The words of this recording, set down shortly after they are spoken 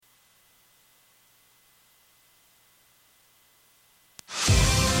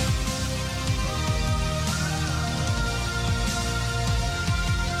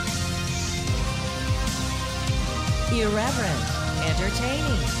Irreverent,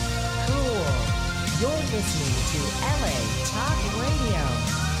 entertaining, cool. You're listening to LA Talk Radio.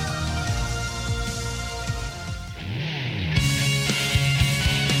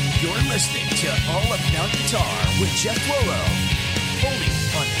 You're listening to All About Guitar with Jeff Loro, only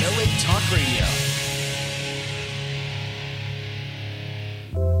on LA Talk Radio.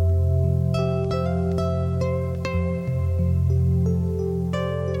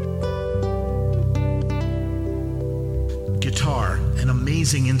 Guitar, an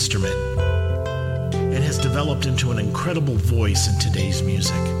amazing instrument. It has developed into an incredible voice in today's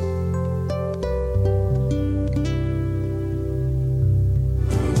music.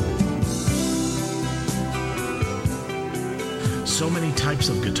 So many types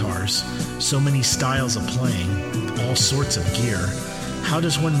of guitars, so many styles of playing, all sorts of gear. How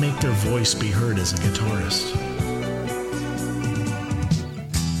does one make their voice be heard as a guitarist?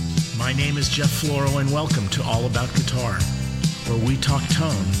 My name is Jeff Floro, and welcome to All About Guitar, where we talk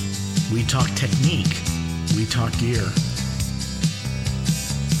tone, we talk technique, we talk gear.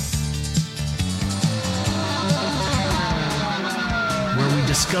 Where we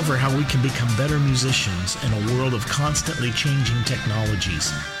discover how we can become better musicians in a world of constantly changing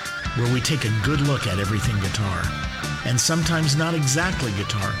technologies, where we take a good look at everything guitar, and sometimes not exactly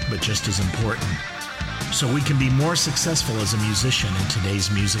guitar, but just as important, so we can be more successful as a musician in today's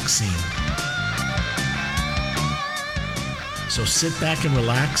music scene. So sit back and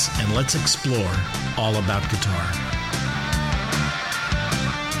relax, and let's explore All About Guitar.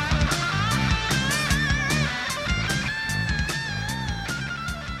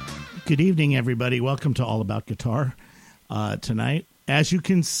 Good evening, everybody. Welcome to All About Guitar tonight. As you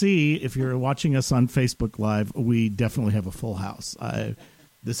can see, if you're watching us on Facebook Live, we definitely have a full house. We're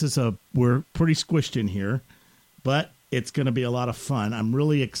pretty squished in here, but it's going to be a lot of fun. I'm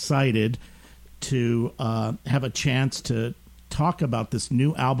really excited to have a chance to talk about this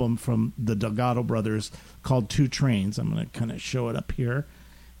new album from the Delgado brothers called Two Trains. I'm going to kind of show it up here.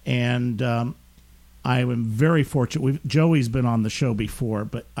 And I am very fortunate. Joey's been on the show before,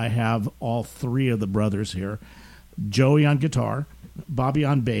 but I have all three of the brothers here. Joey on guitar, Bobby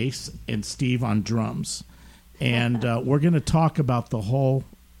on bass, and Steve on drums. And we're going to talk about the whole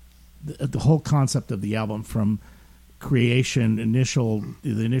concept of the album, from creation, the initial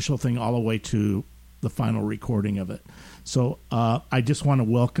thing, all the way to the final recording of it. So I just want to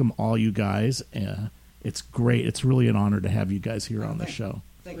welcome all you guys. It's great. It's really an honor to have you guys here on the show.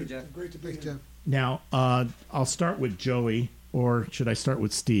 Thank you, Jeff. Great to be here. Now, I'll start with Joey, or should I start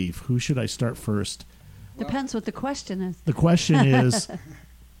with Steve? Who should I start first? Depends what the question is. The question is,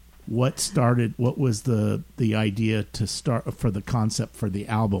 what was the idea to start for the concept for the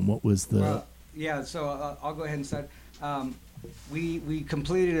album? What was the... So I'll go ahead and start. We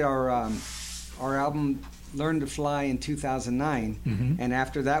completed our album Learn to Fly in 2009, Mm-hmm. and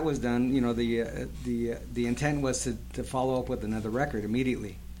after that was done, the intent was to follow up with another record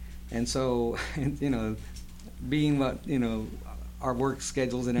immediately. And so, being what our work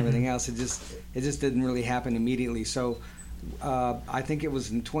schedules and everything else, it just didn't really happen immediately. So I think it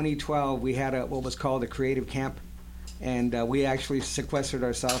was in 2012 we had what was called a creative camp, and we actually sequestered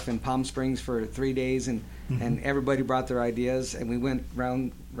ourselves in Palm Springs for 3 days, and everybody brought their ideas, and we went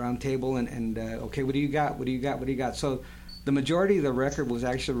round table and okay, what do you got? So the majority of the record was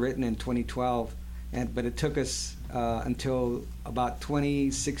actually written in 2012, but it took us until about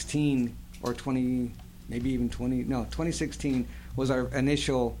 2016 or 2016 was our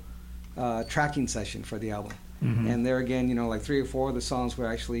initial tracking session for the album. Mm-hmm. And there again, like 3 or 4 of the songs were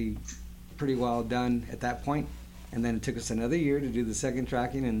actually pretty well done at that point. And then it took us another year to do the second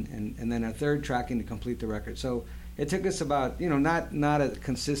tracking, and then a third tracking to complete the record. So it took us about, not a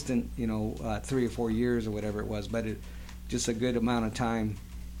consistent, 3 or 4 years or whatever it was, but just a good amount of time,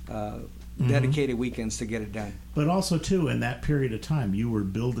 dedicated weekends to get it done. But also, too, in that period of time, you were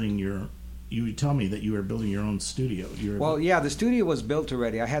building you would tell me that you were building your own studio. The studio was built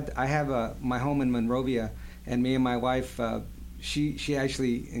already. I have my home in Monrovia, and me and my wife, she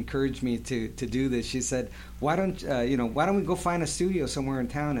actually encouraged me to do this. She said, why don't we go find a studio somewhere in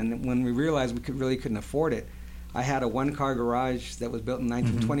town? And when we realized we couldn't afford it, I had a one-car garage that was built in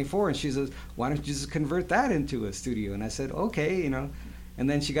 1924, and she says, why don't you just convert that into a studio? And I said, okay, And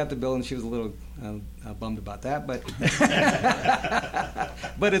then she got the bill, and she was a little bummed about that, but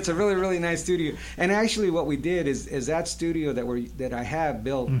but it's a really, really nice studio. And actually, what we did is that studio that I have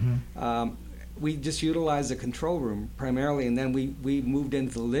built. We just utilized the control room primarily, and then we moved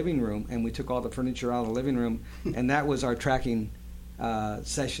into the living room, and we took all the furniture out of the living room, and that was our tracking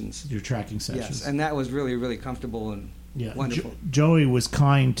sessions. Your tracking sessions. Yes, and that was really, really comfortable, and Yeah, wonderful. Joey was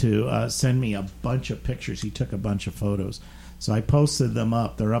kind to send me a bunch of pictures. He took a bunch of photos, so I posted them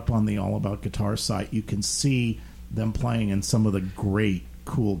up. They're up on the All About Guitar site. You can see them playing in some of the great,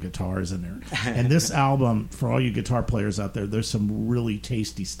 cool guitars in there. And this album, for all you guitar players out there, there's some really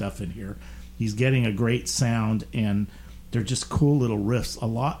tasty stuff in here. He's getting a great sound, and they're just cool little riffs. A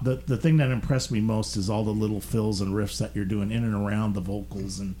lot. The thing that impressed me most is all the little fills and riffs that you're doing in and around the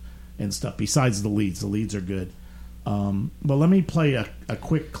vocals and stuff. Besides the leads are good. But let me play a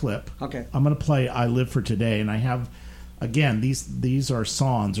quick clip. Okay. I'm going to play "I Live for Today," and I have, again, these are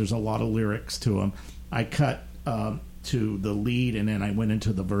songs. There's a lot of lyrics to them. I cut to the lead, and then I went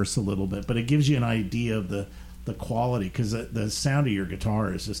into the verse a little bit. But it gives you an idea of the quality, because the sound of your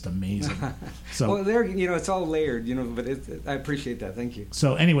guitar is just amazing. So, well, there, it's all layered, but I appreciate that. Thank you.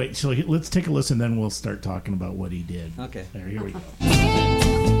 So anyway, let's take a listen, then we'll start talking about what he did. Okay. Here we go.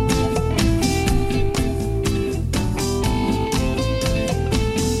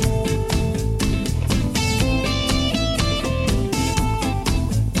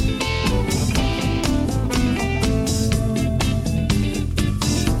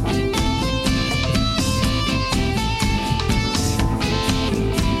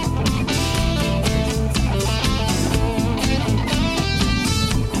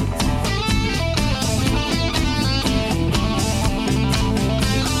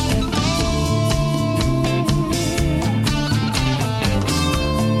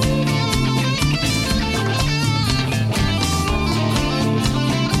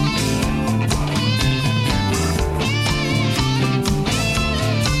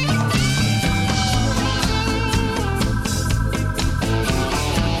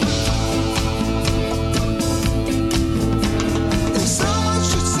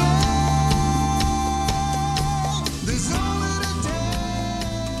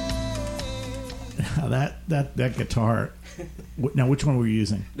 That guitar. Now, which one were you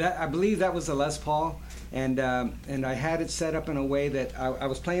using? I believe that was the Les Paul, and I had it set up in a way that I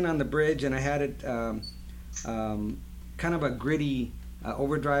was playing on the bridge, and I had it kind of a gritty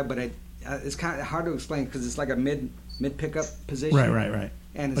overdrive, but it's kind of hard to explain because it's like a mid pickup position. Right.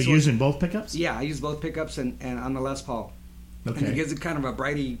 And are you using both pickups? Yeah, I use both pickups and on the Les Paul. Okay. And it gives it kind of a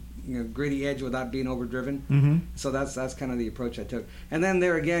brighty, gritty edge without being overdriven. Mm-hmm. So that's kind of the approach I took. And then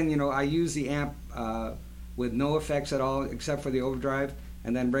there again, I use the amp with no effects at all except for the overdrive,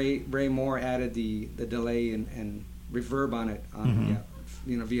 and then Ray Moore added the delay and reverb on it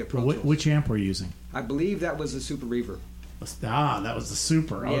via Pro Tools. Which amp were you using? I believe that was the Super Reverb. That was the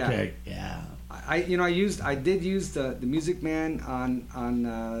Super. Okay, yeah. I did use the Music Man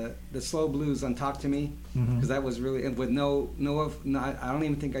on the Slow Blues on Talk to Me, because that was really with no I don't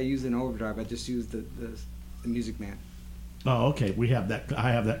even think I used an overdrive. I just used the Music Man. Oh, okay. We have that.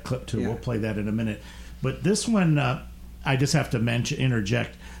 I have that clip too. Yeah. We'll play that in a minute. But this one, I just have to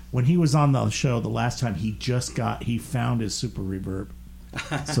interject. When he was on the show the last time, he found his Super Reverb.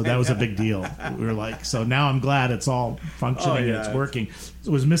 So that was a big deal. We were like, so now I'm glad it's all functioning and it's working. It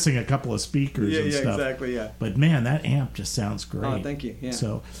was missing a couple of speakers and stuff. Exactly, yeah. But man, that amp just sounds great. Oh, thank you. Yeah.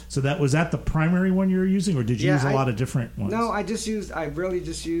 So that was that the primary one you were using, or did you use a lot of different ones? No, I really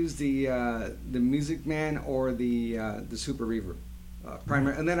just used the Music Man or the Super Reverb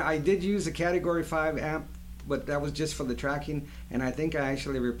primary, and then I did use a Category 5 amp, but that was just for the tracking, and I think I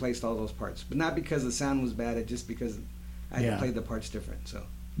actually replaced all those parts, but not because the sound was bad, just because I had played the parts different. So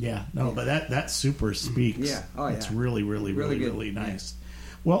but that Super speaks. Yeah, it's really nice. Yeah.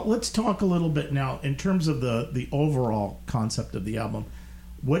 Well, let's talk a little bit now in terms of the overall concept of the album.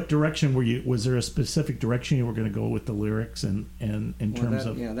 What direction was there a specific direction you were going to go with the lyrics and in terms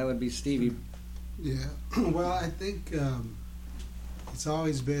of? Yeah, that would be Stevie. Yeah, well, I think it's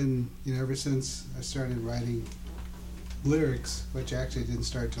always been, ever since I started writing lyrics, which actually didn't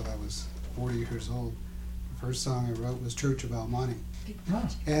start till I was 40 years old. The first song I wrote was Church of Almonte. Oh.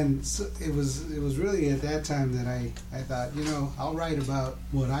 And so it was really at that time that I thought, I'll write about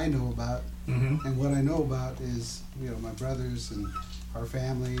what I know about, and what I know about is, my brothers and our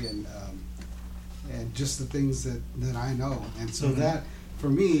family and just the things that I know. And so that, for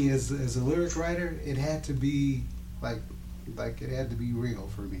me, as a lyric writer, it had to be like it had to be real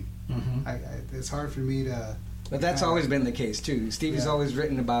for me. It's hard for me to... But that's always been the case too. Stevie's always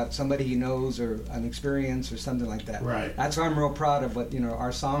written about somebody he knows or an experience or something like that. Right. That's why I'm real proud of what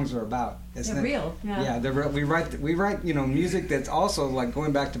our songs are about. They're real. Yeah, they're real. We write music that's also like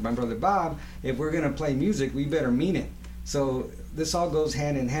going back to my brother Bob. If we're gonna play music, we better mean it. So this all goes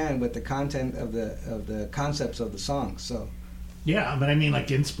hand in hand with the content of the concepts of the songs. So. Yeah, but I mean, like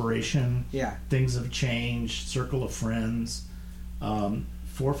inspiration. Yeah. Things have changed. Circle of friends.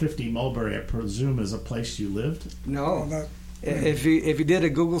 450 Mulberry, I presume, is a place you lived? No. If you did a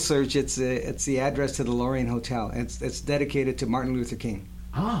Google search, it's the address to the Lorraine Hotel. It's dedicated to Martin Luther King.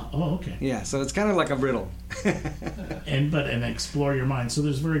 Okay. Yeah, so it's kind of like a riddle. and explore your mind. So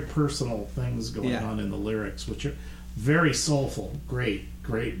there's very personal things going on in the lyrics, which are very soulful. Great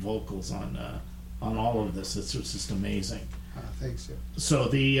vocals on all of this. It's just amazing. Thanks, Jeff. So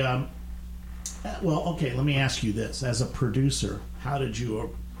the let me ask you this: as a producer,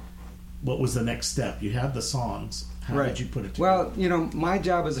 what was the next step? You had the songs. How did you put it together? Well, my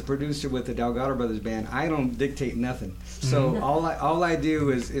job as a producer with the Delgado Brothers Band, I don't dictate nothing. So all I do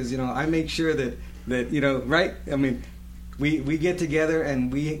is I make sure that right. I mean, we get together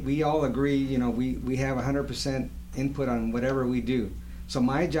and we all agree. We have 100% input on whatever we do. So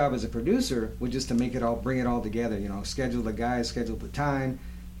my job as a producer was just to bring it all together. Schedule the guys, schedule the time.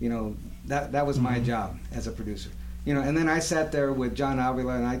 That was my job as a producer. And then I sat there with John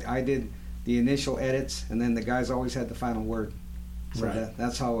Avila and I did the initial edits, and then the guys always had the final word. So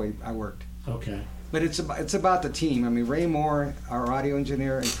that's how I worked. Okay. But it's about the team. I mean, Ray Moore, our audio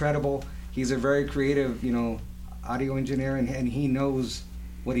engineer, incredible. He's a very creative, audio engineer, and he knows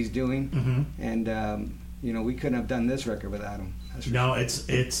what he's doing. Mm-hmm. And we couldn't have done this record without him. No,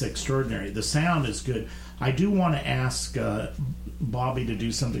 it's extraordinary. The sound is good. I do want to ask Bobby to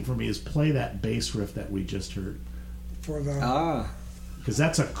do something for me. Is play that bass riff that we just heard. For the because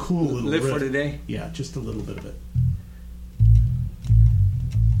that's a cool little live riff. For today. Yeah, just a little bit of it.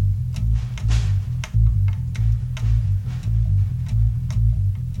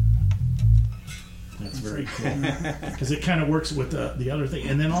 That's very cool because it kind of works with the other thing,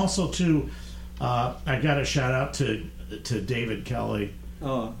 and then also too, I got to shout out to David Kelly.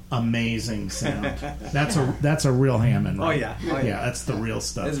 Oh, amazing sound! That's a real Hammond, right? Oh yeah, that's the real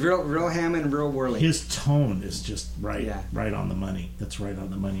stuff. It's real Hammond, real Worley. His tone is just right on the money. That's right on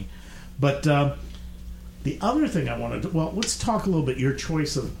the money. But the other thing I wanted to let's talk a little bit. Your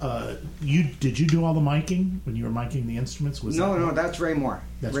choice of did you do all the miking when you were miking the instruments? No, that's Ray Moore.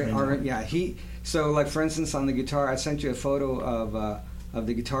 That's Ray Moore. Yeah, so like for instance on the guitar, I sent you a photo of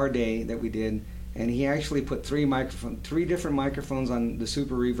the guitar day that we did. And he actually put three different microphones on the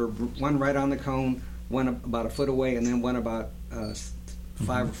Super Reverb, one right on the cone, one about a foot away, and then one about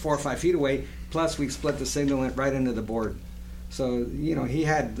 4 or 5 feet away. Plus, we split the signal right into the board. So he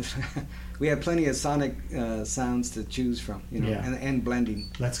had we had plenty of sonic sounds to choose from, and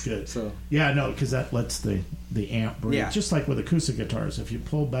blending. That's good. So because that lets the amp breathe. Yeah. Just like with acoustic guitars, if you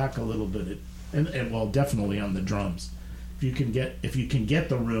pull back a little bit, and definitely on the drums. If you can get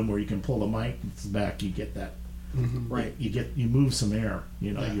the room where you can pull the mic back, you get that. Mm-hmm. Right. You move some air.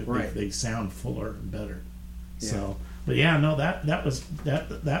 Right. They sound fuller and better. Yeah. So, but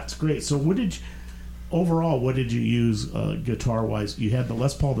that's great. So, what did you use guitar wise? You had the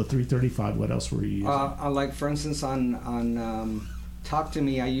Les Paul, the 335. What else were you using? Like for instance on Talk to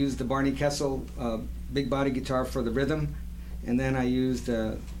Me, I used the Barney Kessel big body guitar for the rhythm, and then I used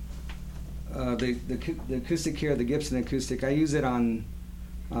the acoustic here, the Gibson acoustic. I use it on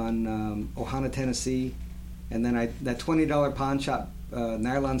Ohana, Tennessee, and then that $20 pawn shop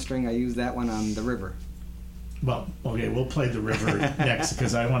nylon string. I use that one on the River. Well, okay, we'll play the River next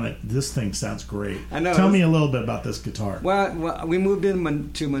because I want to. This thing sounds great. I know. Tell me a little bit about this guitar. Well, we moved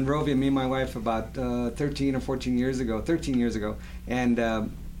to Monrovia, me and my wife, about 13 or 14 years ago. 13 years ago, and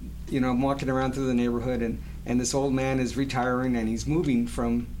I'm walking around through the neighborhood and this old man is retiring and he's moving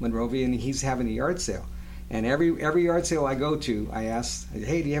from Monrovia and he's having a yard sale. And every yard sale I go to, I ask,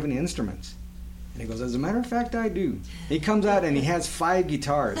 hey, do you have any instruments? And he goes, as a matter of fact, I do. He comes out and he has 5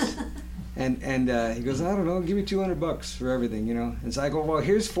 guitars. And he goes, I don't know, give me $200 for everything, And so I go, well,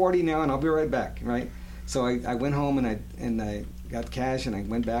 here's 40 now and I'll be right back, right? So I went home and I got cash and I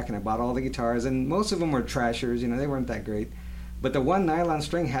went back and I bought all the guitars. And most of them were trashers, they weren't that great. But the one nylon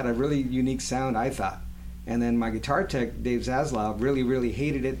string had a really unique sound, I thought. And then my guitar tech, Dave Zaslav, really, really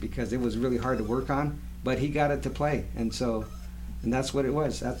hated it because it was really hard to work on. But he got it to play, and that's what it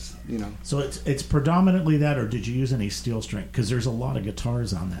was. That's So it's predominantly that, or did you use any steel string? Because there's a lot of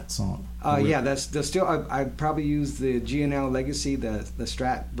guitars on that song. Yeah, that's the steel. I probably used the G&L Legacy, the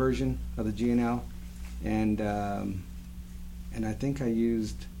Strat version of the G&L, and I think I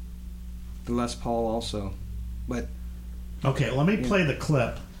used the Les Paul also, but. Okay, let me play the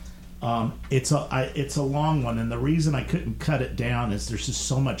clip. It's a long one, and the reason I couldn't cut it down is there's just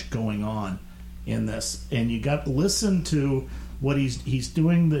so much going on in this, and you got to listen to what he's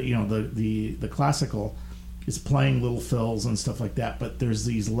doing. The classical is playing little fills and stuff like that, but there's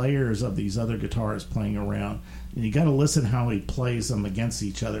these layers of these other guitars playing around, and you got to listen how he plays them against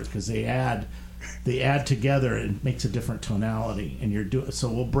each other because they add they add together and makes a different tonality, and you're doing. So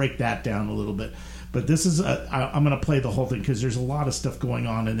we'll break that down a little bit. But this is I'm going to play the whole thing because there's a lot of stuff going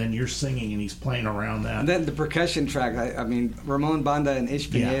on, and then you're singing and he's playing around that. And then the percussion track, I mean, Ramon Banda and Ish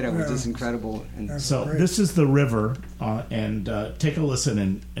Pineda was just incredible. And so this is The River, and take a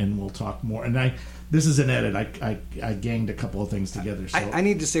listen, and we'll talk more. And this is an edit. I ganged a couple of things together. So I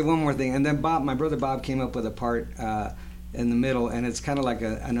need to say one more thing. And then my brother Bob came up with a part in the middle, and it's kind of like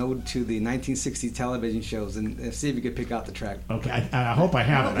an ode to the 1960 television shows. And see if you could pick out the track. Okay, I hope I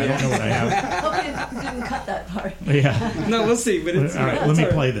have it. I don't know what I have. I hope you didn't cut that part. Yeah. No, we'll see. But it's all right. Let me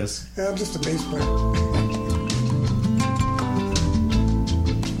play this. Yeah, I'm just a bass player.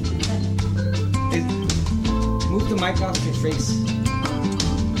 Move the mic off your face.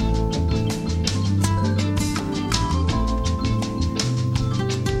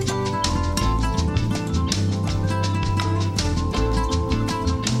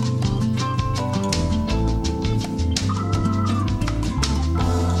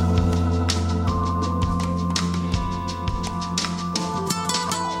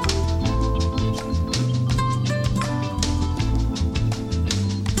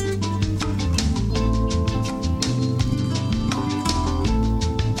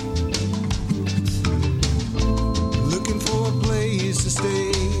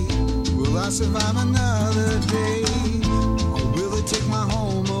 Survive another day, or will they take my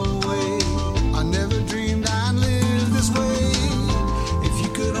home away? I never dreamed I'd live this way. If you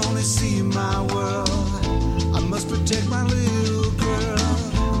could only see my world, I must protect my little girl.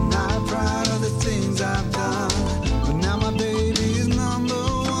 I'm not proud of the things I've done, but now my baby is number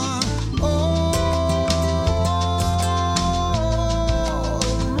one. Oh,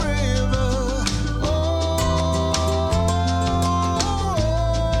 river,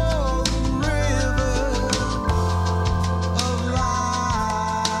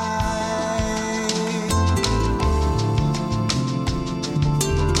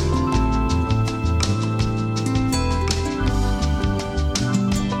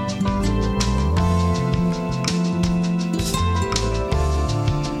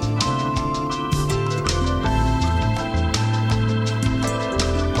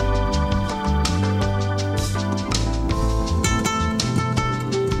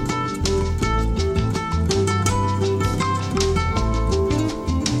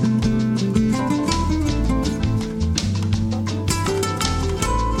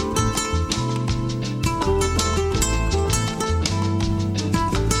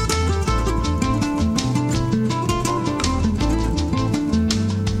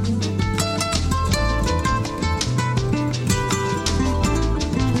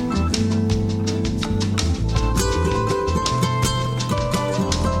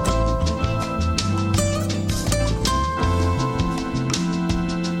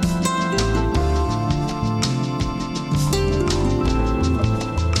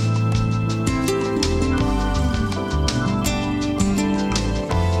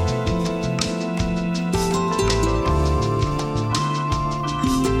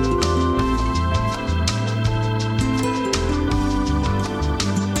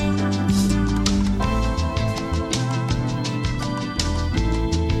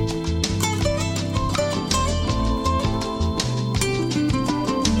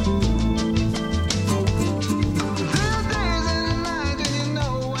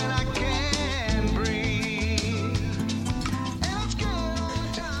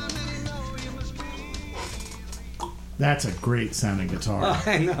 That's a great sounding guitar. Oh,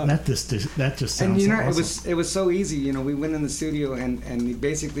 I know. That just sounds And you know, awesome. it was so easy. You know, we went in the studio and he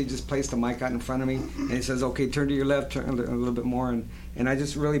basically just placed a mic out in front of me, and he says, "Okay, turn to your left, turn a little bit more," and I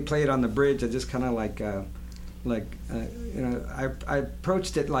just really played on the bridge. I just kind of I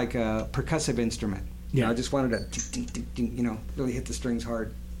approached it like a percussive instrument. Yeah. You know, I just wanted to, really hit the strings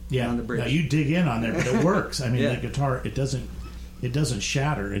hard. Yeah. On the bridge. Now you dig in on there, but it works. I mean, Yeah. the guitar, it doesn't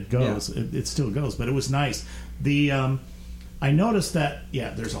shatter. It goes. Yeah. It still goes. But it was nice. I noticed that.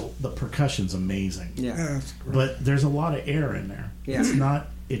 Yeah, the percussion's amazing. Yeah. That's great. But there's a lot of air in there. Yeah. It's not.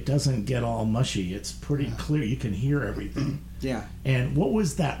 It doesn't get all mushy. It's pretty clear. You can hear everything. Yeah. And what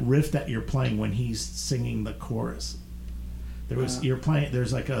was that riff that you're playing when he's singing the chorus? There was you're playing.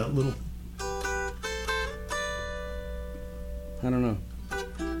 There's like a little. I don't know.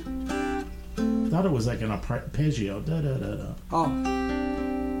 Thought it was like an arpeggio. Da da da da. Oh,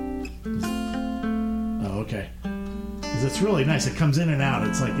 okay. Because it's really nice. It comes in and out.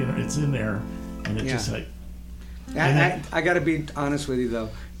 It's like it's in there, and it's just like. I got to be honest with you though.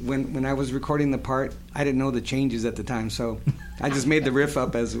 When I was recording the part, I didn't know the changes at the time, so I just made the riff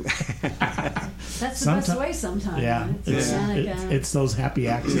up as. That's the best way sometimes. Yeah, Right? it's those happy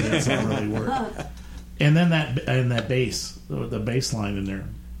accidents that really work. And then that bass, the bass line in there.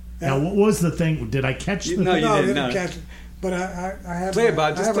 Now, what was the thing? Did I catch the? No, you I didn't. didn't catch it. But I have Play it,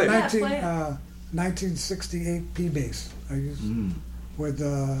 Bob. Just play it. 1968 P bass I used with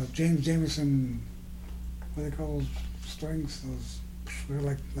James Jameson. What do they call those strings? Those they're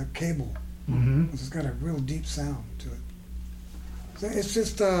like cable. Mm-hmm. It's got a real deep sound to it. So it's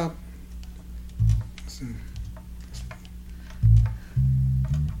just let's see.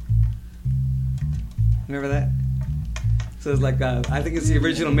 Remember that? So it's like I think it's the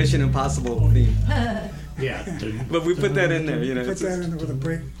original Mission Impossible theme. Yeah, But we put that in there, you know. Put that in there with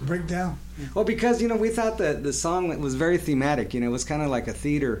a breakdown. Well, because, you know, we thought that the song was very thematic. You know, it was kind of like a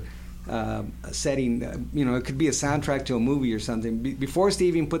theater setting. You know, it could be a soundtrack to a movie or something. Before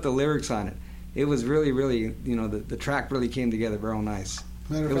Steve even put the lyrics on it, it was really, really, you know, the track really came together real nice.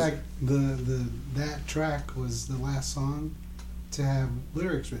 Matter of fact, that track was the last song to have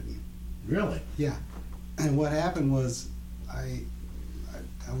lyrics written. Really? Yeah. And what happened was I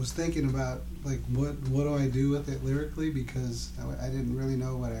was thinking about, like, what do I do with it lyrically, because I didn't really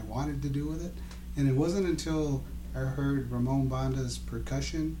know what I wanted to do with it. And it wasn't until I heard Ramon Banda's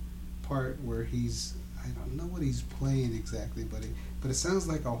percussion part where I don't know what he's playing exactly, but it sounds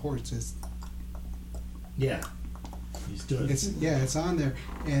like a horse. Just Yeah. He's doing it. It's on there.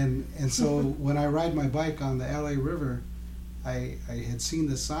 And so when I ride my bike on the LA River, I had seen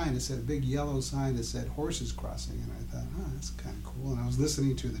the sign. It said a big yellow sign that said horses crossing, and I thought, that's kind of cool. And I was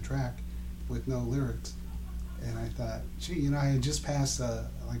listening to the track with no lyrics, and I thought, gee, you know, I had just passed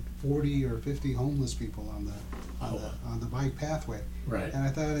like 40 or 50 homeless people on the bike pathway, Right. and I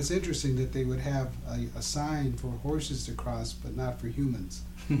thought it's interesting that they would have a sign for horses to cross, but not for humans.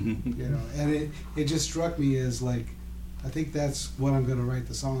 You know, and it just struck me as, like, I think that's what I'm going to write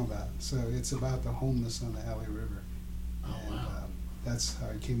the song about. So it's about the homeless on the LA River. Oh, And, wow. that's how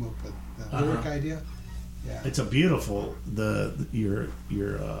I came up with the lyric idea. Yeah. It's a beautiful your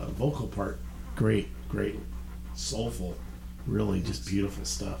vocal part. Great, soulful, really just beautiful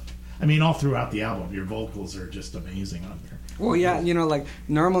stuff. I mean, all throughout the album, your vocals are just amazing on there. Well, yeah, you know, like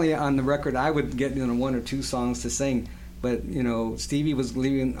normally on the record, I would get, you know, one or two songs to sing, but, you know, Stevie was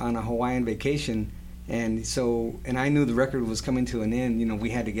leaving on a Hawaiian vacation, and I knew the record was coming to an end. You know,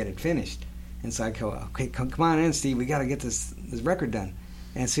 we had to get it finished, and so I go, okay, come on in, Steve, we got to get this record done.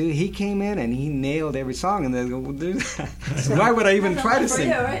 And so he came in and he nailed every song, and they go, well, why would I even try to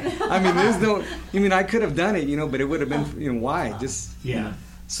sing? I mean, I could have done it, you know, but it would have been, you know, why? Just Yeah.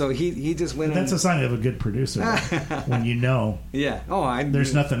 So he just went. That's a sign of a good producer when you know. Yeah. Oh,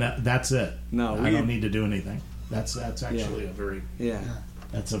 there's nothing. That's it. No, I don't need to do anything. That's actually a very. Yeah.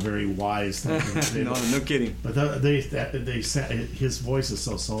 That's a very wise thing to do. No kidding. But his voice is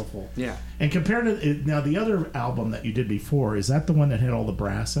so soulful. Yeah. And compared to now the other album that you did before, is that the one that had all the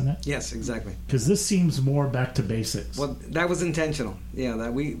brass in it? Yes, exactly. Because this seems more back to basics. Well, that was intentional. Yeah,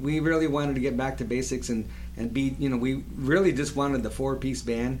 that we really wanted to get back to basics and be, you know, we really just wanted the 4-piece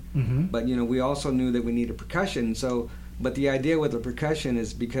band, but, you know, we also knew that we needed percussion. So, but the idea with the percussion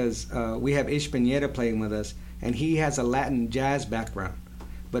is because we have Ish Pineda playing with us, and he has a Latin jazz background.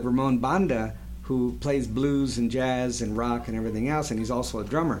 But Ramon Banda, who plays blues and jazz and rock and everything else, and he's also a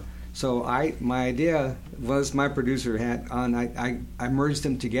drummer. So my idea was, my producer had on, I merged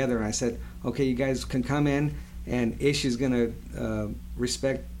them together, and I said, okay, you guys can come in, and Ish is going to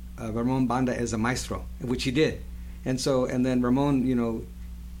respect Ramon Banda as a maestro, which he did. And then Ramon, you know,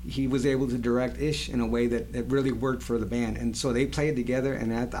 he was able to direct Ish in a way that really worked for the band. And so they played together,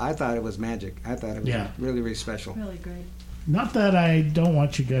 and I thought it was magic. I thought it was really, really special. Really great. Not that I don't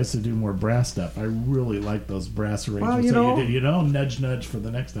want you guys to do more brass stuff. I really like those brass arrangements Well, you that know, you did. You know, nudge for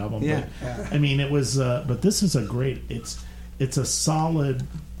the next album. Yeah. But, I mean, it was. But this is a great. It's a solid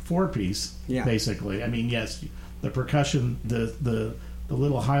 4-piece. Yeah. Basically, I mean, yes, the percussion, the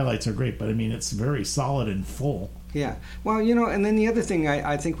little highlights are great, but I mean, it's very solid and full. Yeah. Well, you know, and then the other thing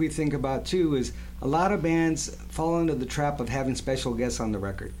I think we think about too is a lot of bands fall into the trap of having special guests on the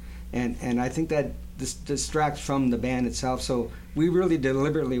record, and I think that this distracts from the band itself. So we really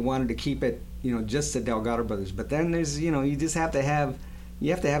deliberately wanted to keep it, you know, just the Delgado Brothers. But then there's, you know, you have to have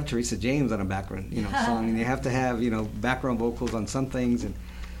Teresa James on a background, you know, song, and you have to have, you know, background vocals on some things, and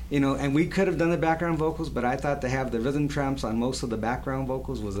you know, and we could have done the background vocals, but I thought to have the rhythm tramps on most of the background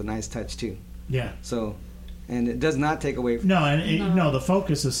vocals was a nice touch too. Yeah. So, and it does not take away from... No, the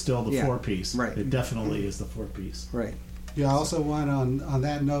focus is still the 4-piece. Right. It definitely is the 4-piece. Right. Yeah, I also want on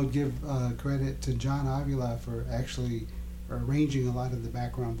that note give credit to John Avila for actually arranging a lot of the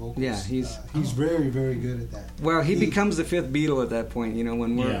background vocals. Yeah, he's very, very good at that. Well, he becomes the fifth Beatle at that point. You know,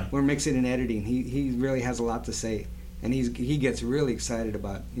 when we're mixing and editing, he really has a lot to say, and he gets really excited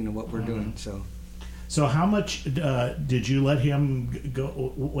about what we're doing. So how much did you let him go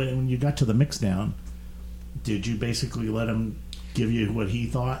when you got to the mix down? Did you basically let him give you what he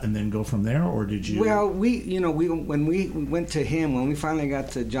thought and then go from there, or did you? Well, when we went to him, when we finally got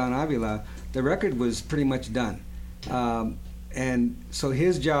to John Avila, the record was pretty much done. And so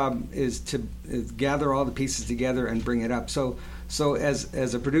his job is to gather all the pieces together and bring it up. So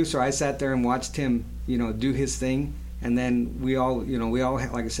as a producer, I sat there and watched him, do his thing, and then we all,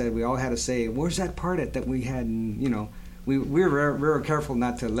 like I said, we all had to say, where's that part that we had, and we were very, very careful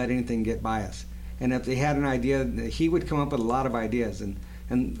not to let anything get by us. And if they had an idea, he would come up with a lot of ideas, and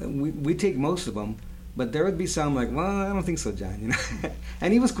we take most of them. But there would be some like, well, I don't think so, John.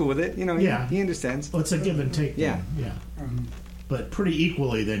 And he was cool with it. He understands. Well, it's a give and take. Yeah. But pretty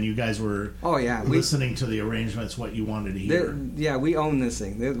equally, then you guys were. Oh yeah, listening to the arrangements, what you wanted to hear. We own this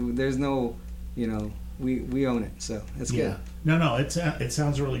thing. There's no, we own it. So that's good. No, it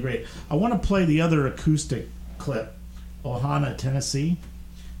sounds really great. I want to play the other acoustic clip, Ohana, Tennessee.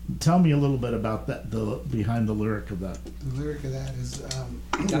 Tell me a little bit about that. The behind the lyric of that. The lyric of that is.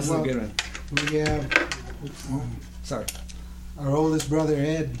 That's a good one. We have our oldest brother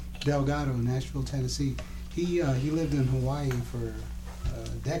Ed Delgado in Nashville, Tennessee. He lived in Hawaii for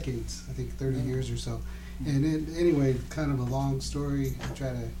decades, I think 30 years or so. And anyway, kind of a long story. I try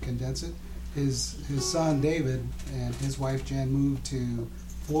to condense it. His son David and his wife Jen moved to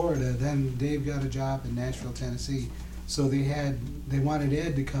Florida. Then Dave got a job in Nashville, Tennessee. So they wanted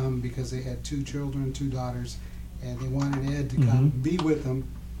Ed to come because they had 2 children, 2 daughters, and they wanted Ed to come be with them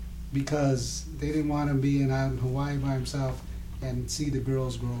because they didn't want him being out in Hawaii by himself and see the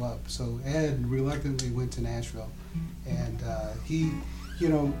girls grow up. So Ed reluctantly went to Nashville, and he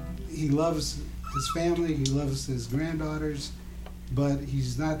loves his family, he loves his granddaughters, but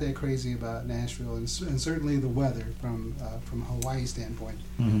he's not that crazy about Nashville and certainly the weather from Hawaii standpoint.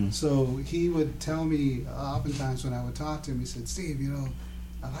 So he would tell me oftentimes when I would talk to him, he said, Steve,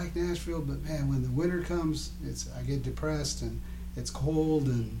 I like Nashville, but man, when the winter comes, I get depressed and it's cold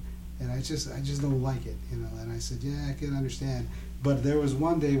and I just don't like it, And I said, yeah, I can understand. But there was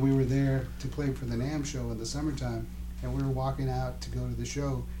one day we were there to play for the NAMM show in the summertime, and we were walking out to go to the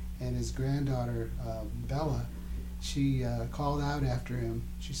show, and his granddaughter Bella, she called out after him.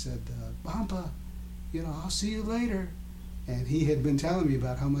 She said, Pampa, I'll see you later. And he had been telling me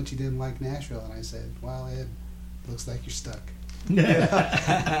about how much he didn't like Nashville, and I said, well, Ed, looks like you're stuck. With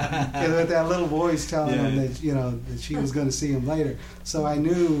that little voice telling him that that she was going to see him later. So I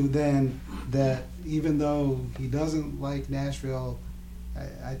knew then that even though he doesn't like Nashville,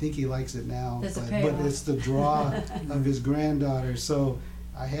 I think he likes it now. But it's the draw of his granddaughter. So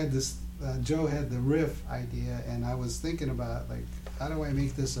I had this. Joe had the riff idea, and I was thinking about how do I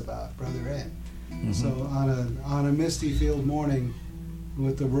make this about Brother Ed? So on a misty field morning,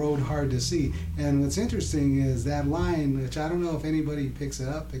 with the road hard to see. And what's interesting is that line, which I don't know if anybody picks it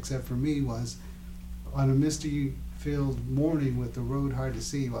up except for me, was on a misty filled morning with the road hard to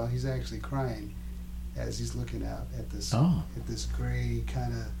see. Well, he's actually crying as he's looking out at this gray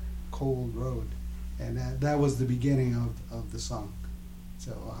kind of cold road. And that was the beginning of the song.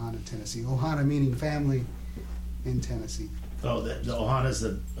 So Ohana, Tennessee. Ohana meaning family in Tennessee. Oh, the Ohana's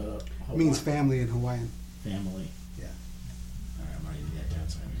the means family in Hawaiian. Family. Yeah. All right, I'm writing that down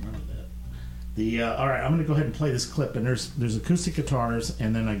so I remember that. All right, I'm going to go ahead and play this clip. And there's acoustic guitars,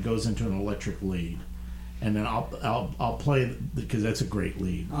 and then it goes into an electric lead, and then I'll play because that's a great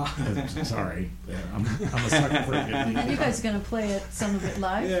lead. Sorry, I'm a sucker for a good lead. And you guys are going to play some of it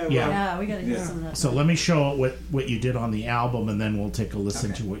live? Yeah, we got to hear some of that. So let me show what you did on the album, and then we'll take a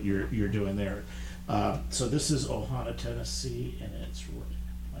listen to what you're doing there. So this is Ohana, Tennessee, and it's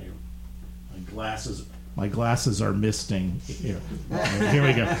my glasses. My glasses are misting. Here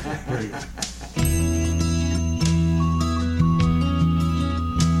we go. Here we go.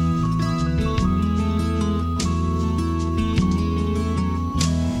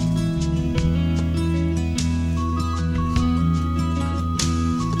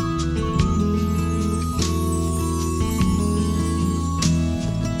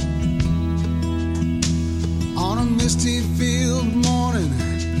 On a misty field morning,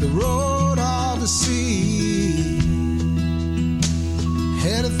 the road hard to see,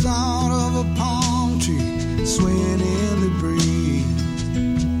 had a thought of a palm tree swaying in the breeze.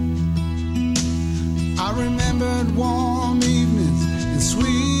 I remembered warm evenings and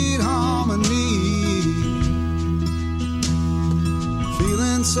sweet harmony,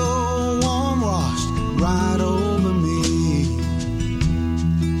 feeling so warm washed right over me.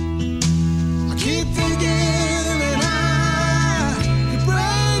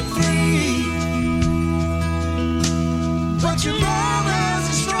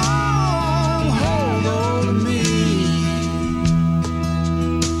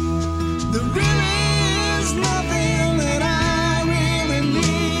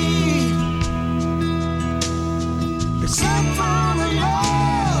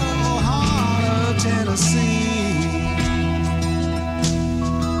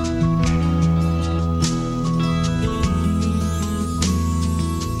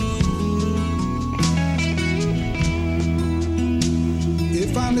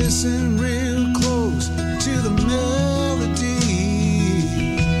 I listen real close to the melody.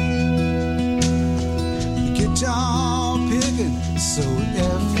 The guitar picking so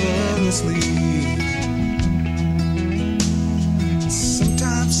effortlessly.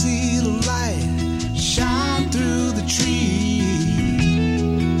 Sometimes see the light shine through the tree.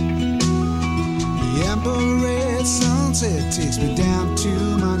 The amber red sunset takes me down to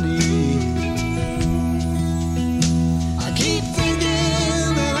my knees. I keep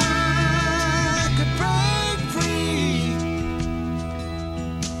thinking that I could break free,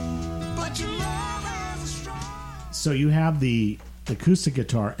 but your love has a strong. So you have the acoustic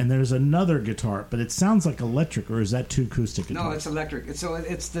guitar, and there's another guitar, but it sounds like electric, or is that two acoustic guitars? No, it's electric.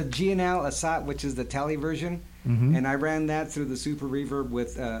 It's the G&L Assat, which is the tele version, and I ran that through the Super Reverb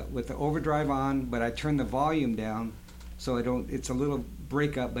with the overdrive on, but I turned the volume down, so I don't. It's a little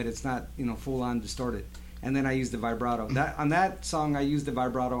breakup, but it's not full on distorted. And then I used the vibrato. On that song, I used the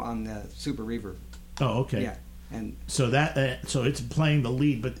vibrato on the Super Reverb. Oh, okay. Yeah, and So that so it's playing the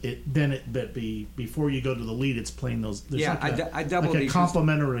lead, but before you go to the lead, it's playing those. There's Yeah, like I doubled like a the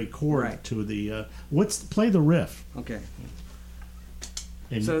complementary chord Right. to the. Play the riff okay.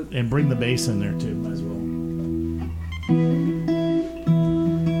 and, So- and bring the bass in there too. Might as well.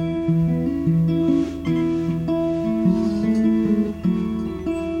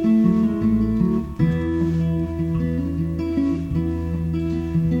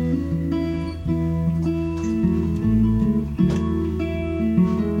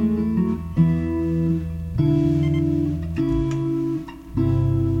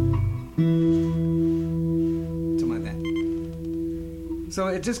 Something like that. So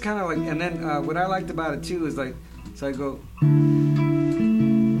it just kind of like, and then what I liked about it too is like, so I go.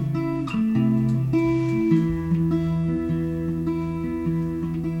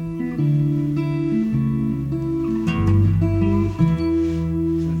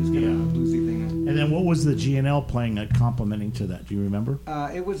 So just kind of a bluesy thing. And then what was the G&L playing complementing to that? Do you remember?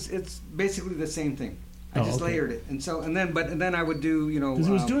 It's basically the same thing. I Oh, just okay. layered it, and then I would do Because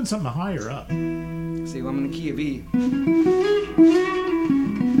it was doing something higher up. See, well, I'm in the key of E.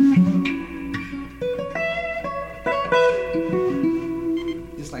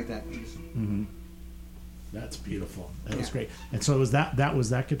 Just like that. That's beautiful. That was Yeah. great. And so was that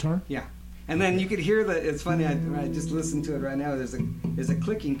that guitar? Yeah. And then you could hear it's funny, I just listened to it right now. There's a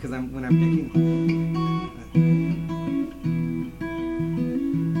clicking because when I'm picking.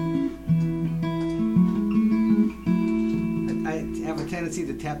 I have a tendency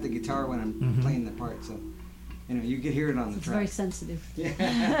to tap the guitar when I'm playing the part, so anyway, you could hear it on the It's track. very sensitive.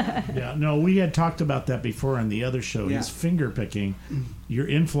 Yeah, no, we had talked about that before on the other show. Yeah. His finger picking, your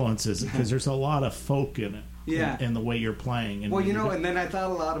influences, because there's a lot of folk in it. Yeah. In the way you're playing. And Well, when you're and then I thought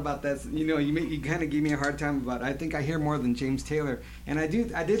a lot about that. You kind of gave me a hard time about. I think I hear more than James Taylor, and I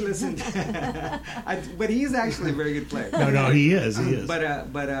did listen. But he's actually a very good player. No, he is. He is. But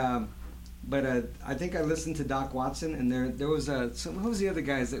I think I listened to Doc Watson, and there was what was the other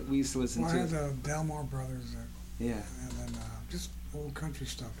guys that we used to listen Well, I had to? the Dalmar brothers, Yeah. and then just old country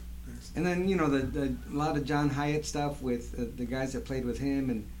stuff. And then a lot of John Hyatt stuff with the guys that played with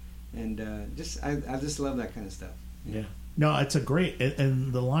him, and I just love that kind of stuff. Yeah. No, it's a great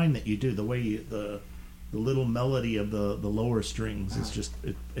and the line that you do, the way the little melody of the lower strings is just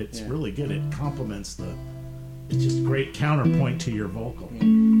it's Yeah. really good. It complements it's just great counterpoint to your vocal.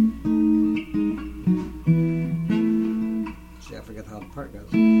 See, I forgot how the part goes.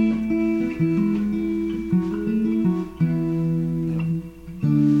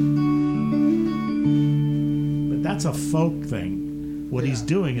 But that's a folk thing. What he's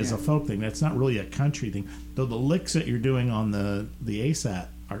doing is a folk thing. That's not really a country thing. Though the licks that you're doing on the ASAT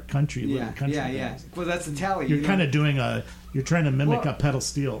are country. little country things. Well, that's the tally. You're kind of doing you're trying to mimic Well- a pedal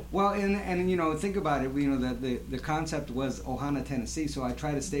steel. Well, and think about it. The concept was Ohana, Tennessee, so I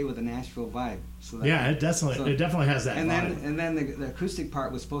try to stay with the Nashville vibe. So that Yeah, it definitely has that And vibe. then the acoustic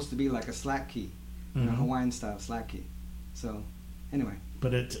part was supposed to be like a slack key, Hawaiian style slack key. So anyway,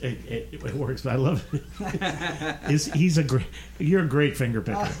 But it works. But I love it. You're a great finger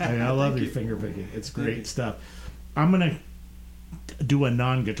picker. I love your finger picking. It's great stuff. I'm gonna do a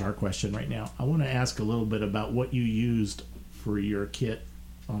non-guitar question right now. I want to ask a little bit about what you used for your kit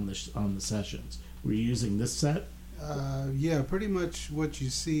on the sessions. Were you using this set? Yeah, pretty much what you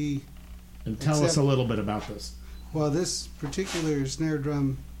see. And tell us Except- a little bit about this. Well, this particular snare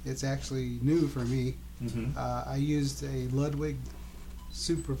drum, it's actually new for me. I used a Ludwig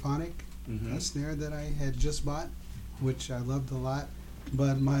Supraphonic snare that I had just bought, which I loved a lot.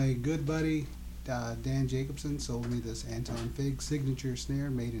 But my good buddy Dan Jacobson sold me this Anton Fig signature snare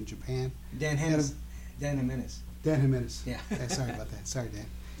made in Japan. Dan Jimenez. Dan Jimenez. Yeah. Sorry about that. Sorry, Dan.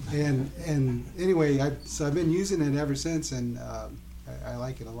 And anyway, so I've been using it ever since, and I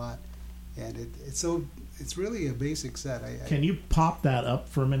like it a lot. And it's really a basic set. Can you pop that up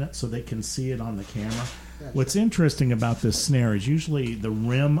for a minute so they can see it on the camera? Yeah, What's interesting about this snare is usually the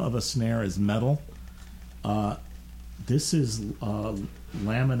rim of a snare is metal. This is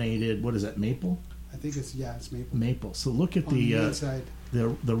laminated. What is that? Maple. I think it's maple. Maple. So look at On the inside,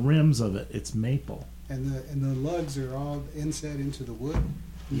 the rims of it. It's maple. and the lugs are all inset into the wood.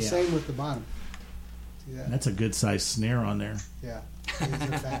 And Yeah. same with the bottom. See that? That's a good sized snare on there. Yeah,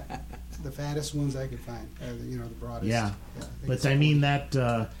 they're fat. The fattest ones I could find. The broadest. Yeah. I think But it's I mean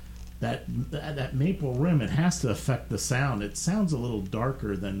 40. that maple rim. It has to affect the sound. It sounds a little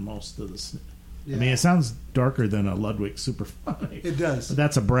darker than most of the. Yeah. I mean, it sounds darker than a Ludwig Superphonic. It does. But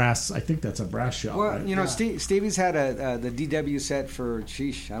that's a brass. I think that's a brass shell. Well, right? you know, Stevie's had the DW set for I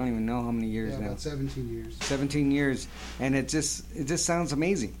don't even know how many years now. About 17 years. 17 years, and it just sounds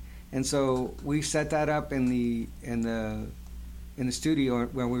amazing. And so we set that up in the studio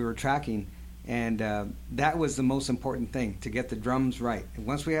where we were tracking, and that was the most important thing, to get the drums right. And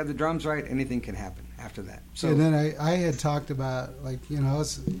once we have the drums right, anything can happen after that. So And then I had talked about,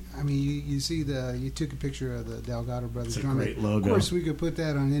 you see you took a picture of the Delgado Brothers It's a drum. great logo. Of course, we could put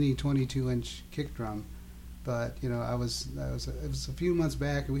that on any 22-inch kick drum, but it was a few months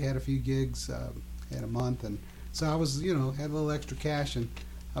back, and we had a few gigs in a month, and so I was had a little extra cash, and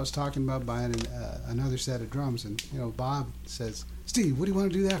I was talking about buying another set of drums, and Bob says, "Steve, what do you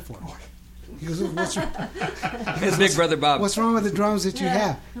want to do that for?" He goes, "What's wrong?" his big brother Bob. What's wrong with the drums that you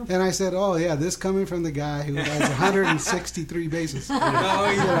have? And I said, "Oh yeah, this coming from the guy who has 163 basses,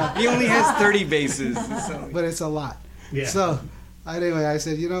 No, he only has 30 basses. So. but it's a lot." Yeah. So anyway, I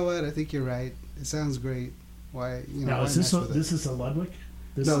said, "You know what? I think you're right. It sounds great. Why Now, why is this mess with it?" this is a Ludwig?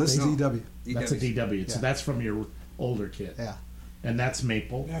 No, this is bass? EW. That's a DW. So Yeah. that's from your older kit. Yeah. And that's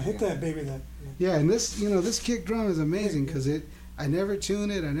maple. Yeah, hit that baby. Yeah, and this kick drum is amazing because I never tune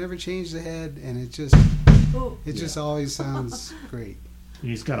it, I never change the head, and it just always sounds great.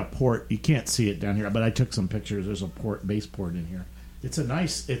 He's got a port. You can't see it down here, but I took some pictures. There's a bass port in here. It's a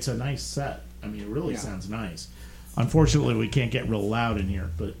nice set. I mean, it really sounds nice. Unfortunately, we can't get real loud in here,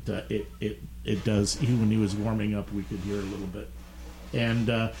 but it does. Even when he was warming up, we could hear a little bit. And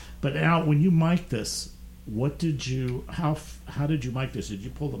but now, when you mic this, how did you mic this? Did you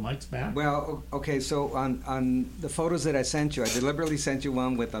pull the mics back? Well, okay. So on the photos that I sent you, I deliberately sent you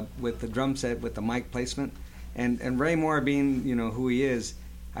one with the drum set with the mic placement, and Ray Moore, being who he is,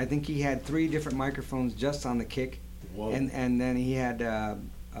 I think he had 3 different microphones just on the kick, Whoa. and then he had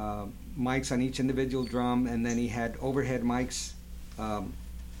mics on each individual drum, and then he had overhead mics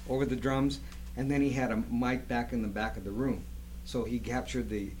over the drums, and then he had a mic back in the back of the room. So he captured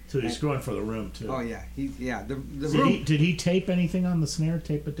the. So he's going for the room too. Oh yeah, the Did room. did he tape anything on the snare?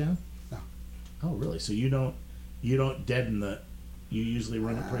 Tape it down? No. Oh really? So you don't deaden the. You usually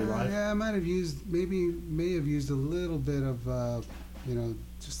run it pretty live. Yeah, I may have used a little bit of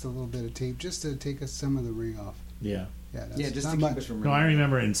just a little bit of tape just to take some of the ring off. Yeah. Yeah, that's Yeah, just not to keep much. it from. No, I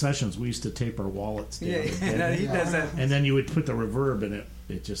remember in sessions we used to tape our wallets down. Yeah, and he does that. and then you would put the reverb in it.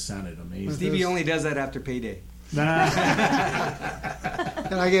 It just sounded amazing. Stevie only does that after payday. And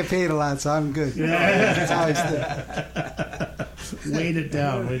I get paid a lot, so I'm good. That's how I stick. Weight it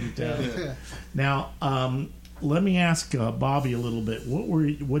down. Yeah. Now, let me ask Bobby a little bit.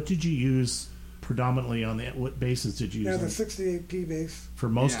 What did you use predominantly on what basses did you use? Yeah, the on- 68P bass. for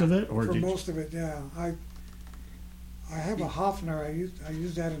most of it, or For did most of it, yeah. I have a Hofner. I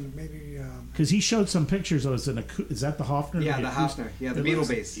use that in maybe. because he showed some pictures. Is that the Hofner? Yeah, the Hofner. Yeah, the It Beetle looks-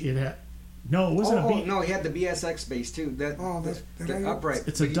 bass. It had, no, it wasn't a beat. No, he had the BSX bass too. The upright.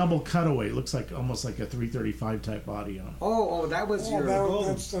 It's a double cutaway. It looks like almost like a 335 type body on it. Oh, that was your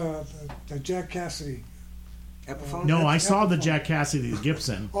that's the Jack Cassidy. Epiphone. No, I saw the Epiphone. Jack Cassidy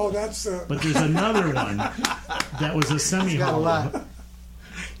Gibson, Oh, that's but there's another one that was a semi Got a hollow. lot.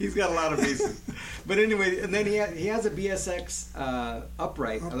 He's got a lot of basses. But anyway, and then he has a BSX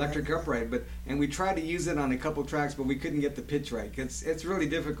upright, electric upright. And we tried to use it on a couple tracks, but we couldn't get the pitch right. It's really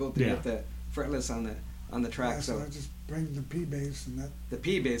difficult to get the fretless on the track. Yeah, So I just bring the P bass and that. the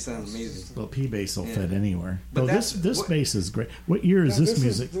P bass sounds amazing. Well, P bass will Yeah. fit anywhere. But Oh, this that's- bass is great. What year is Yeah, this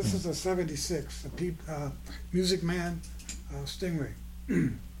music? This is a '76. Music Man Stingray.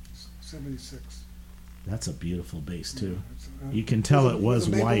 '76. That's a beautiful bass too. It's, You can tell it was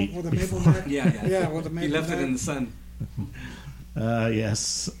with a maple- white With a maple before. neck. Yeah. Yeah, with a maple He left it neck. in the sun.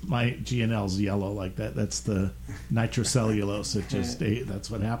 Yes, my GNL's yellow like that. That's the nitrocellulose. It just that's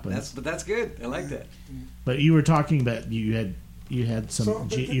what happens. But that's good. I like that. But you were talking that you had some So,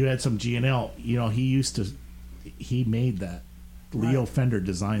 but you had some GNL. He made that. Leo Fender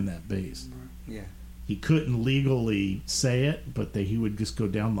designed that bass. Yeah. He couldn't legally say it, but he would just go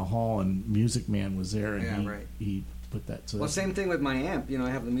down the hall, and Music Man was there, and Yeah, right. he put that. So Well, same thing with my amp. You know, I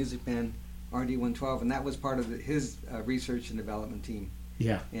have the Music Man RD112, and that was part of his research and development team.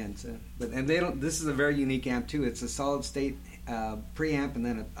 yeah, And and they don't. This is a very unique amp too. It's a solid state preamp and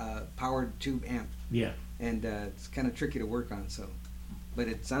then a powered tube amp, yeah. and it's kind of tricky to work on. So, but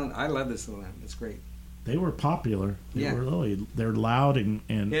it sounds. I love this little amp. It's great. They were popular. Yeah. They're loud and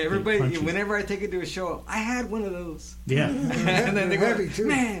Yeah, everybody. punchy. Whenever I take it to a show, I had one of those. Yeah. And then they go, Heavy, too.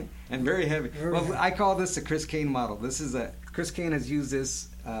 man, and very heavy. Very Well, heavy. I call this the Chris Kane model. This is Chris Kane has used this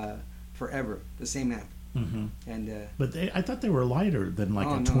forever. The same amp, hmm and But I thought they were lighter than like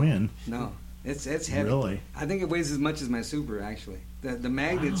oh, a no. twin. No, it's heavy. Really? I think it weighs as much as my Subaru actually. The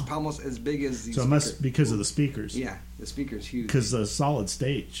magnet's almost as big as the So it must because of the speakers. Yeah, the speaker's huge. Because the solid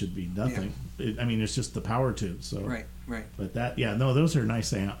state should be nothing. I mean, it's just the power tube. So Right. But those are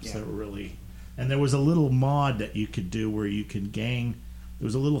nice amps. Yeah. That were really, and there was a little mod that you could do where you could gang. There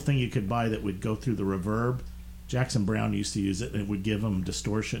was a little thing you could buy that would go through the reverb. Jackson Brown used to use it, and it would give him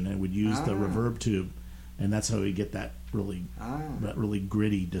distortion, and it would use the reverb tube, and that's how you get that really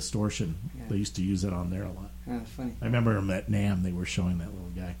gritty distortion. Yeah. They used to use it on there a lot. That's funny. I remember him at NAMM. They were showing that little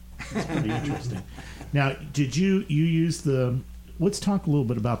guy. It's pretty interesting. Now, did you use the? Let's talk a little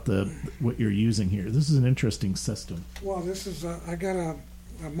bit about what you're using here. This is an interesting system. Well, this is I got a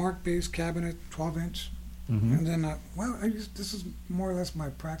Mark bass cabinet, 12-inch, Mm-hmm. and then this is more or less my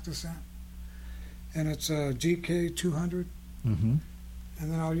practice amp, and it's a GK 200, Mm-hmm.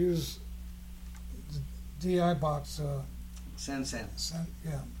 and then I'll use the DI box. Sansan.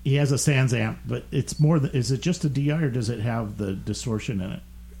 Yeah, He has a Sans amp, but it's more. Is it just a DI or does it have the distortion in it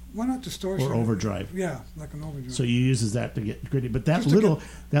why not distortion or overdrive? Yeah, like an overdrive. So you uses that to get gritty. But that Just to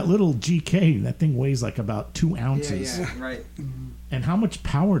little GK, that thing weighs like about 2 ounces. Yeah, right. And how much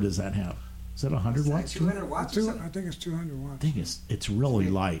power does that have? Is that 100 watts? 200 watts or I something. think it's 200 watts. I think it's really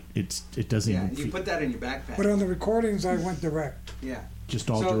light. It doesn't Yeah, even you feel, put that in your backpack. But on the recordings, I went direct. Yeah. just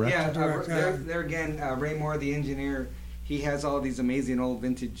all So direct. yeah, Direct, there again, Ray Moore, the engineer, he has all these amazing old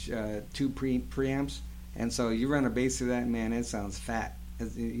vintage tube preamps, and so you run a bass through that, man, it sounds fat.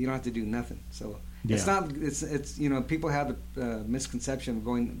 You don't have to do nothing. So it's Yeah. not. It's people have the misconception of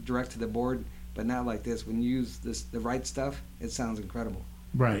going direct to the board, but not like this. When you use the right stuff, it sounds incredible.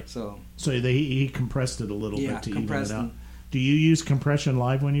 Right. So So he compressed it a little Yeah, bit to even it compressed out. and- Do you use compression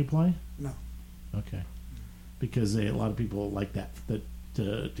live when you play? No. Okay. Because a lot of people like that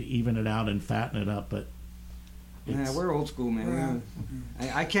to even it out and fatten it up, but yeah, it's, we're old school, man.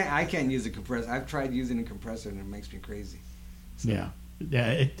 Yeah. I can't use a compressor. I've tried using a compressor and it makes me crazy. yeah.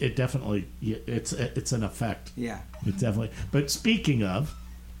 It definitely it's an effect. Yeah. It's definitely. But speaking of,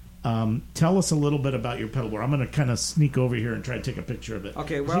 tell us a little bit about your pedal board. I'm going to kind of sneak over here and try to take a picture of it.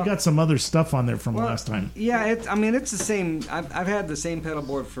 Okay, 'Cause well- you got some other stuff on there from last time. Yeah, it's the same. I've had the same pedal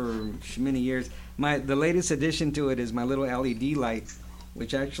board for many years. The latest addition to it is my little LED light,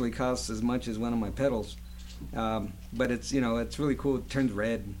 which actually costs as much as one of my pedals. But it's really cool. It turns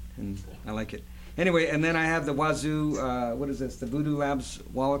red, and I like it. Anyway, and then I have the Wazoo. What is this? The Voodoo Labs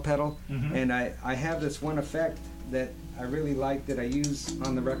wallet pedal, and I have this one effect that I really like that I use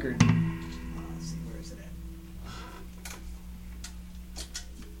on the record. Let's see, where is it at?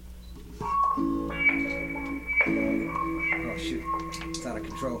 Oh shoot, it's out of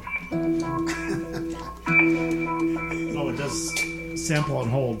control. Oh, it does sample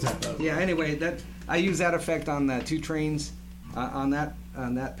and hold type of. Yeah. Anyway, I use that effect on the two trains on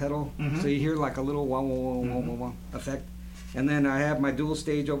that pedal, so you hear like a little wah wah wah wah wah effect. And then I have my dual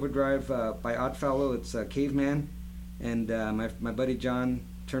stage overdrive by Oddfellow. It's Caveman, and my buddy John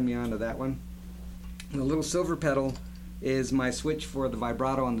turned me on to that one. And the little silver pedal is my switch for the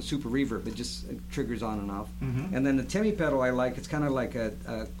vibrato on the Super Reverb. It just triggers on and off. And then the Timmy pedal I like. It's kind of like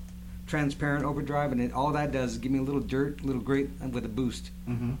a transparent overdrive, and all that does is give me a little grate with a boost.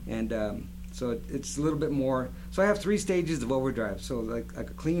 And so it's a little bit more. So I have 3 stages of overdrive. So like a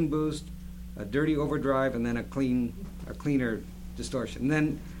clean boost, a dirty overdrive, and then a cleaner distortion. And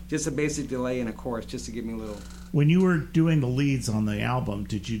then just a basic delay and a chorus, just to give me a little. When you were doing the leads on the album,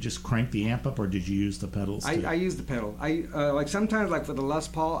 did you just crank the amp up, or did you use the pedals? I use the pedal. I like sometimes like for the Les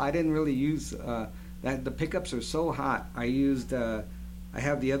Paul, I didn't really use that. The pickups are so hot. I used. I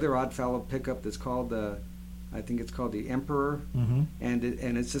have the other Oddfellow pickup that's called I think it's called the Emperor, and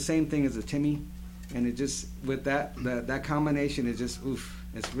it's the same thing as the Timmy, and it just with that combination is just oof.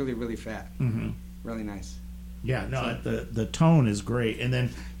 It's really really fat, really nice. Yeah, no, the tone is great. And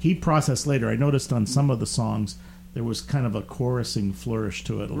then he processed later. I noticed on some of the songs there was kind of a chorusing flourish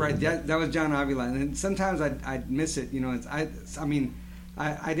to it. Right, that was John Avila, and sometimes I'd miss it. You know,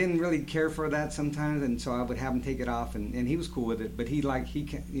 I didn't really care for that sometimes, and so I would have him take it off, and he was cool with it. But he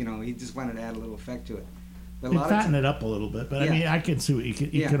just wanted to add a little effect to it. But fatten it up a little bit, but I mean, I can see what you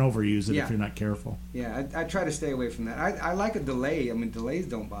can overuse it if you're not careful. Yeah, I try to stay away from that. I like a delay. I mean, delays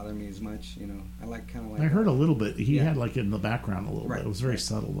don't bother me as much. You know, I like kind of like. I heard a little bit. He had like it in the background a little bit. It was very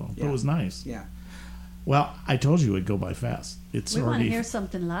subtle though, but it was nice. Yeah. Well, I told you it'd go by fast. We want to hear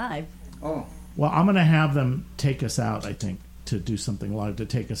something live. Oh. Well, I'm going to have them take us out, I think, to do something live to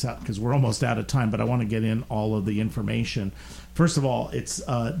take us out because we're almost out of time, but I want to get in all of the information. First of all, it's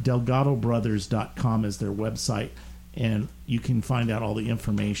DelgadoBrothers.com is their website, and you can find out all the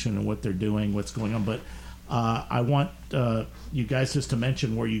information and what they're doing, what's going on. But I want you guys just to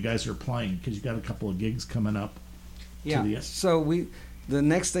mention where you guys are playing because you got a couple of gigs coming up. Yeah, so the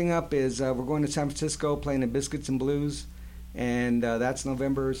next thing up is we're going to San Francisco playing at Biscuits and Blues, and that's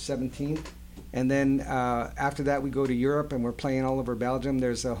November 17th. And then after that, we go to Europe, and we're playing all over Belgium.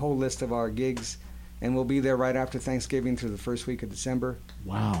 There's a whole list of our gigs, and we'll be there right after Thanksgiving through the first week of December.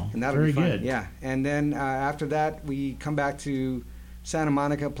 Wow, and that'll be fun. Good. Yeah, and then after that, we come back to Santa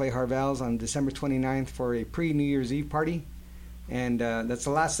Monica, play Harvell's on December 29th for a pre-New Year's Eve party. And that's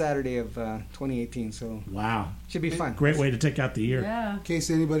the last Saturday of 2018, so wow, should be fun. Great way to take out the year. Yeah. In case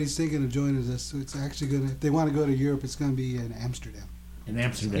anybody's thinking of joining us, so it's actually if they want to go to Europe, it's going to be in Amsterdam. In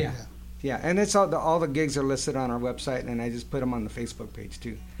Amsterdam. Yeah, and it's all the gigs are listed on our website, and I just put them on the Facebook page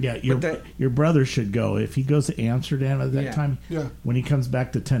too. Yeah, your brother should go. If he goes to Amsterdam at that time, when he comes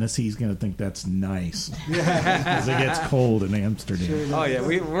back to Tennessee, he's going to think that's nice. Because it gets cold in Amsterdam. Sure, oh yeah,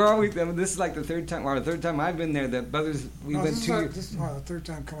 we're always. This is like the third time I've been there. The brothers went 2 years. This is the third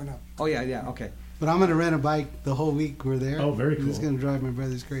time coming up. Oh yeah, okay. But I'm going to rent a bike the whole week we're there. Oh, very cool. It's going to drive my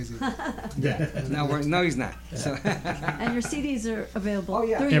brothers crazy. No, he's not. So. And your CDs are available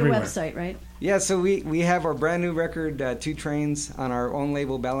through Everywhere. your website, right? Yeah, so we have our brand new record, Two Trains, on our own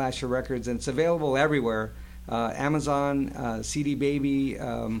label, Bell Asher Records, and it's available everywhere. Amazon, CD Baby,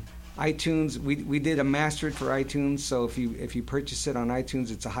 iTunes. We did a mastered for iTunes, so if you purchase it on iTunes,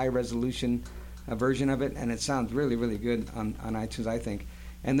 it's a high resolution version of it, and it sounds really, really good on iTunes, I think.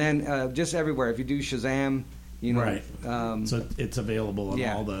 And then just everywhere. If you do Shazam, right. So it's available on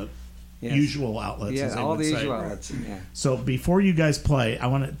all the usual outlets. Yeah, all the usual outlets. Yeah. So before you guys play, I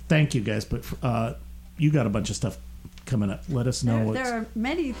want to thank you guys, but you got a bunch of stuff coming up. Let us know. There are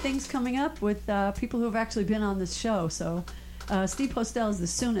many things coming up with people who have actually been on this show. So Steve Postel is the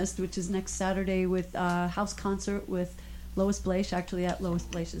soonest, which is next Saturday with house concert with Lois Blaish, actually at Lois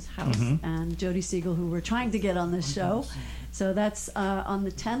Blaich's house, and Jody Siegel, who we're trying to get on this show. So that's on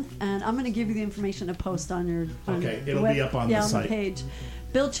the 10th, and I'm going to give you the information to post on your it'll be up on the site. On the page.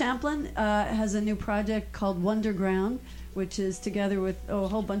 Bill Champlin has a new project called Wonderground, which is together with a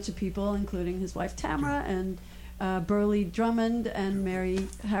whole bunch of people, including his wife Tamara and Burley Drummond and Mary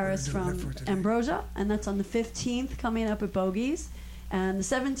Harris from Ambrosia, and that's on the 15th coming up at Bogies. And the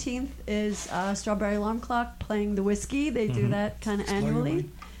 17th is Strawberry Alarm Clock playing the whiskey. They do that kind of annually.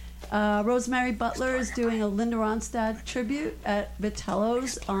 Rosemary Butler is doing a Linda Ronstadt tribute at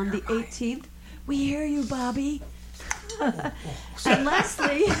Vitello's on the 18th. We hear you, Bobby. And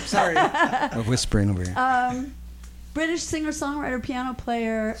lastly... Sorry. I'm whispering over here. British singer-songwriter, piano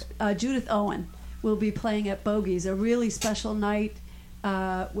player Judith Owen will be playing at Bogies, a really special night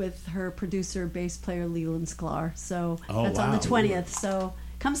with her producer, bass player Leland Sklar. So that's on the 20th. So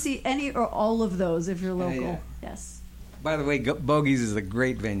come see any or all of those if you're local. Yeah. Yes. By the way, Bogies is a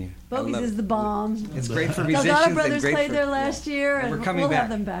great venue. Bogies is the bomb. It's great for musicians. Delgado Brothers played there last year, and we're coming we'll back. have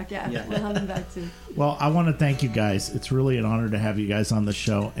them back. Yeah, we'll have them back too. Well, I want to thank you guys. It's really an honor to have you guys on the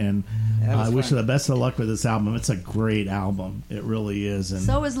show, and I wish you the best of luck with this album. It's a great album. It really is. And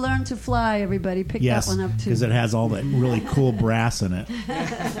so is Learn to Fly, everybody. Pick that one up too. Because it has all that really cool brass in it,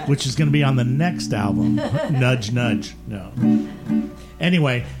 which is going to be on the next album. Nudge, nudge. No.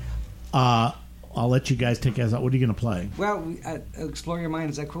 Anyway, I'll let you guys take us out. What are you going to play? Well, Explore Your Mind.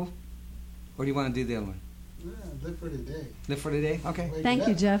 Is that cool? Or do you want to do the other one? Yeah, Live for Today. Live for Today? Okay. Thank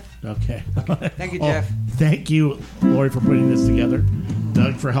you, Jeff. Okay. Thank you, Jeff. Thank you, Lori, for putting this together.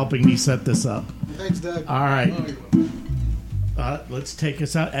 Doug, for helping me set this up. Thanks, Doug. All right. Let's take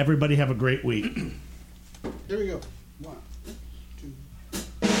us out. Everybody have a great week. Here we go.